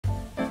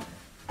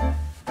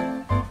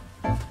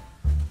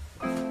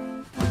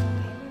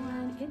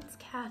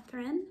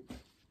Catherine.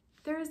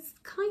 There's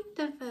kind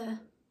of a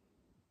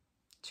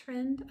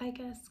trend, I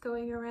guess,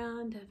 going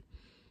around of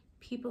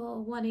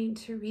people wanting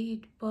to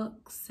read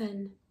books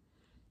in,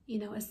 you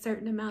know, a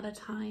certain amount of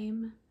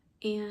time.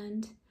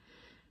 And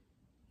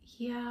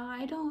yeah,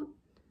 I don't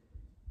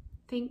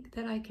think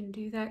that I can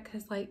do that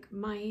because like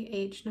my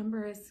age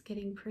number is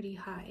getting pretty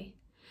high.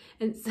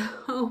 And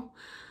so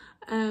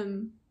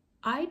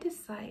I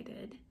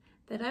decided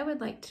that I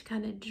would like to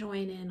kind of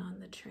join in on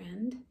the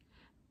trend,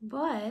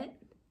 but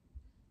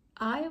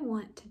I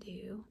want to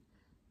do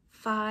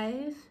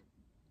 5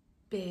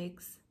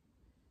 bigs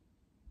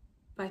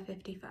by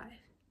 55.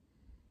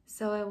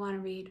 So I want to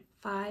read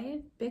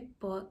 5 big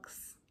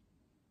books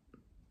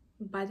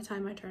by the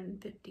time I turn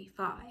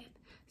 55.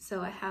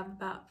 So I have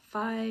about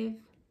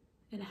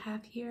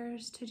 5.5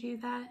 years to do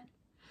that.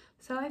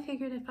 So I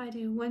figured if I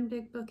do 1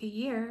 big book a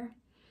year,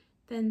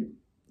 then,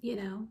 you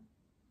know,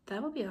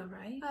 that will be all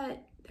right.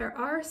 But there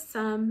are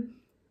some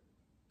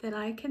that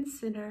I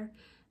consider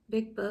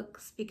big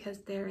books because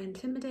they're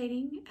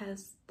intimidating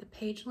as the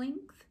page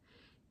length.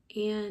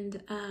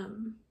 And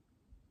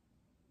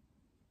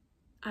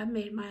I've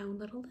made my own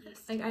little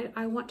list. Like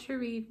I want to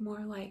read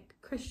more like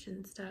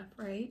Christian stuff,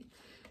 right?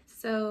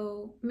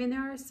 So, I mean,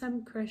 there are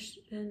some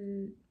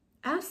Christian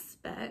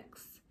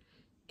aspects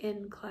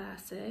in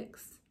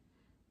classics,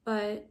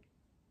 but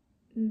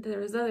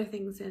there's other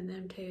things in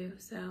them too.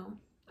 So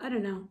I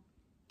don't know.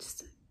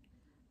 Just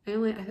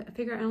I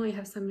figure I only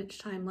have so much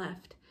time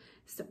left.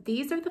 So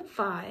these are the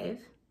 5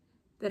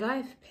 that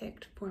I've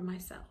picked for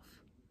myself.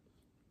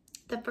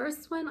 The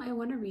first one I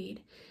want to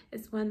read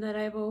is one that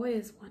I've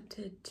always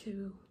wanted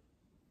to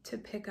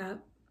pick up,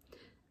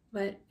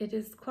 but it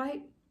is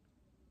quite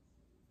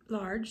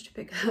large to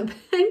pick up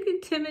and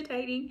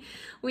intimidating.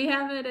 We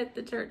have it at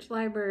the church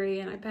library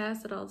and I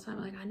pass it all the time.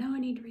 I'm like, I know I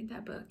need to read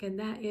that book, and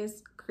that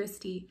is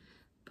Christy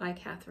by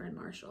Catherine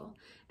Marshall.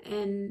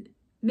 And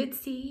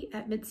Mitzi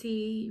at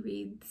Mitzi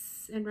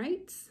Reads and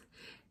Writes,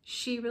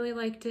 she really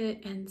liked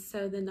it, and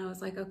so then I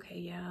was like, okay,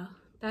 yeah,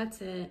 that's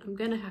it. I'm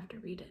gonna have to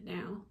read it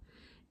now.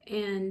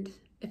 And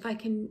if I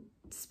can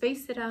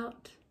space it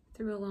out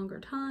through a longer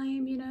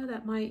time, you know,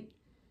 that might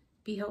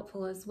be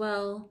helpful as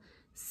well.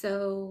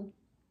 So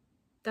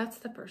that's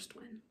the first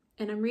one.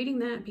 And I'm reading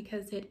that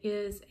because it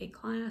is a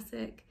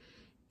classic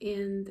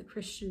in the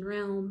Christian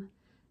realm.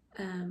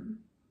 And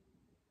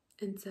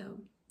so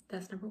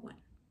that's number 1.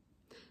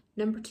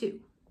 Number 2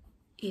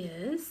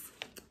 is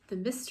The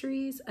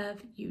Mysteries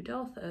of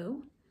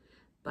Udolpho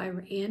by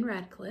Anne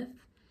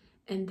Radcliffe.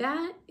 And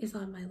that is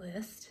on my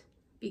list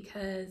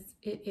because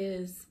it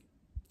is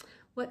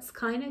what's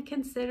kind of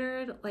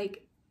considered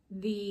like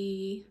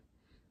the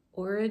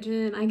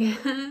origin, I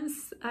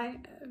guess.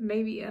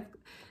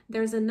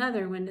 There's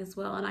another one as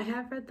well, and I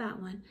have read that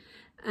one.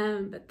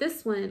 But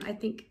this one, I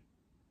think,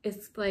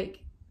 is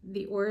like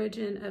the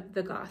origin of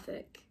the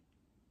Gothic.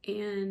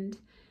 And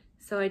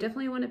so I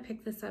definitely want to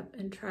pick this up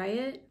and try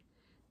it.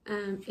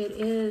 It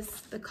is,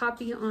 the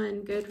copy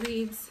on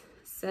Goodreads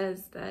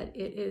says that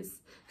it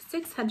is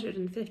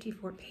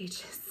 654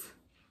 pages.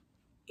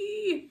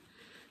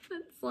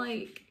 That's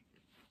like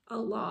a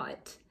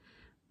lot.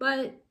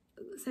 But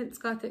since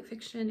Gothic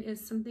fiction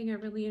is something I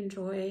really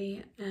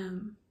enjoy,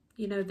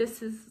 you know,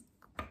 this is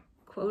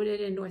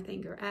quoted in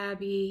Northanger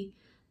Abbey.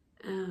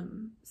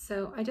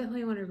 So I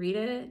definitely want to read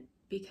it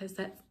because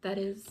that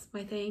is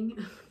my thing.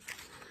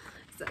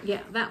 So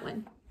yeah, that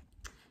one.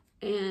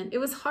 And it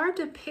was hard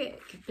to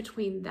pick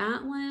between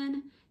that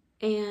one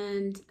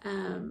and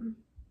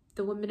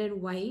The Woman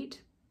in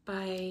White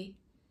by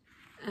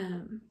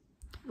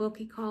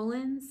Wilkie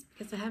Collins,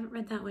 because I haven't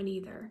read that one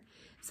either.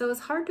 So it was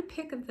hard to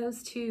pick of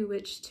those two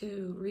which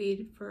to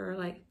read for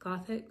like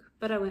Gothic,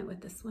 but I went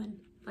with this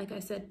one, like I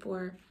said,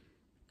 for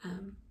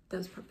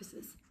those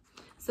purposes.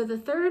 So the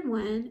third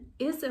one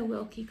is a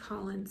Wilkie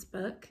Collins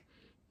book,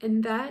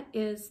 and that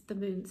is The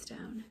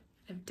Moonstone.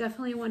 I've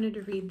definitely wanted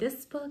to read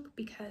this book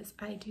because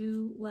I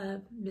do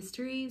love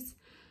mysteries,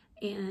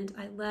 and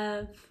I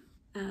love,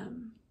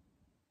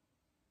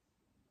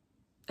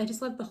 I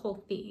just love the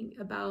whole thing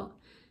about,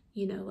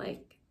 you know,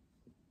 like,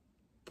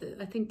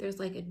 I think there's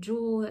like a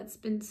jewel that's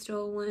been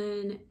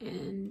stolen,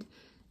 and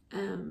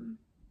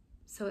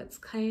so it's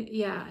kind of,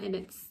 yeah, and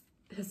it's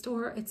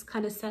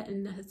kind of set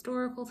in the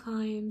historical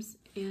times,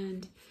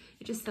 and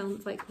it just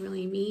sounds like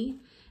really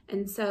me.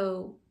 And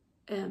so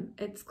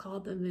it's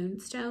called The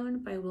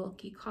Moonstone by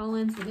Wilkie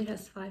Collins, and it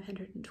has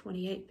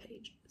 528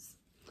 pages.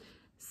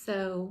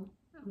 So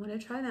I want to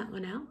try that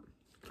one out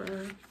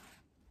for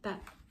that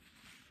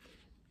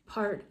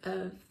part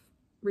of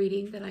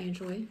reading that I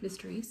enjoy,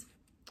 mysteries.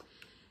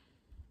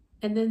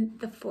 And then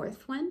the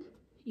fourth one,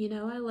 you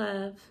know, I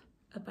love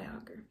a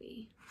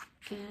biography,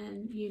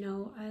 and, you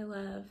know, I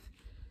love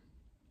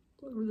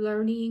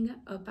learning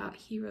about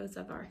heroes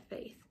of our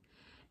faith.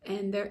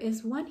 And there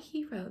is one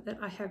hero that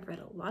I have read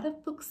a lot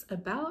of books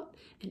about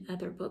and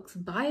other books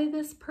by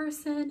this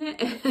person,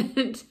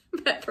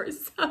 but for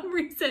some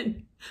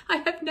reason I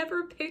have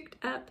never picked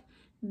up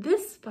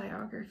this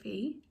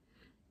biography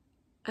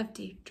of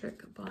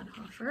Dietrich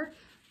Bonhoeffer.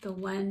 the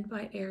one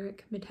by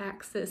Eric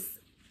Metaxas.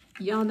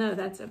 Y'all know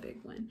that's a big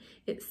one.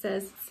 It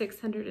says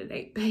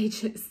 608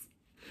 pages,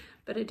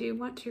 but I do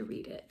want to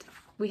read it.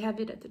 We have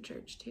it at the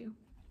church too.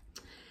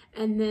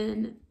 And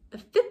then the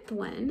fifth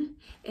one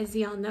is,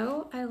 y'all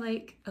know I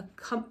like a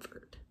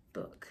comfort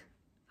book.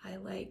 I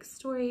like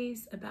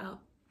stories about,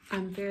 I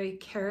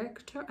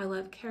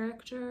love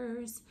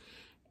characters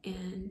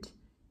and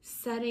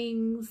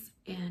settings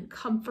and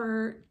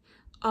comfort,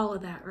 all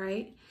of that,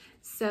 right?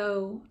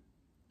 So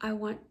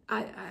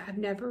I've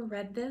never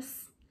read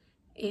this,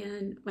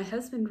 and my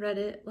husband read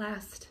it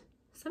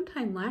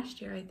sometime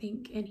last year, I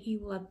think, and he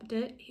loved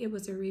it. It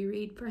was a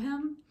reread for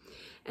him.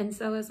 And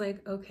so I was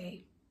like,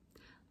 okay,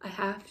 I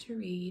have to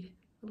read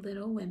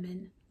Little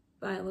Women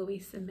by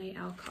Louisa May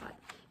Alcott.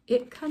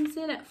 It comes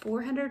in at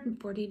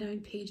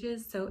 449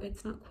 pages, so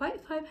it's not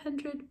quite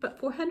 500, but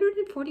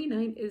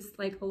 449 is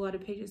like a lot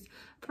of pages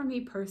for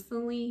me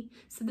personally.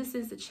 So this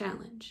is a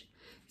challenge.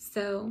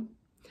 So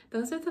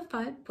those are the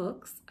 5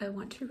 books I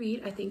want to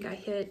read. I think I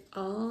hit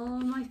all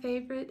my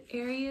favorite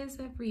areas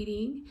of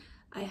reading.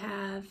 I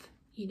have,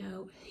 you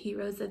know,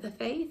 Heroes of the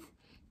Faith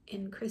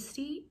in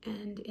Christie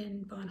and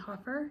in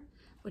Bonhoeffer,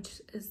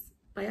 which is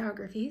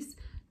biographies.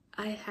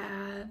 I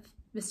have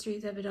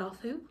Mysteries of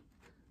Udolpho,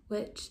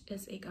 which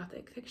is a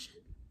Gothic fiction.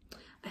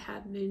 I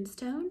have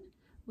Moonstone,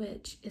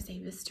 which is a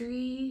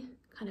mystery,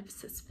 kind of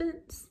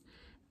suspense.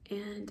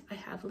 And I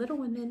have Little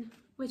Women,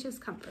 which is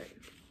comfort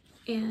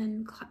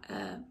and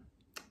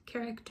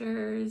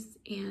characters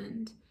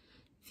and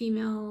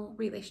female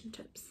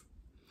relationships.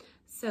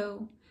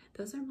 So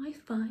those are my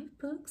 5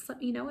 books. Let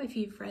me know if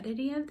you've read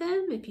any of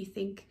them, if you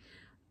think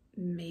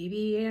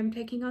maybe I'm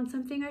taking on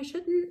something I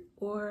shouldn't,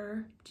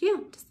 or yeah,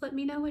 just let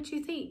me know what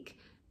you think.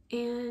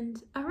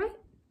 And all right,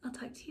 I'll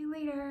talk to you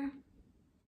later.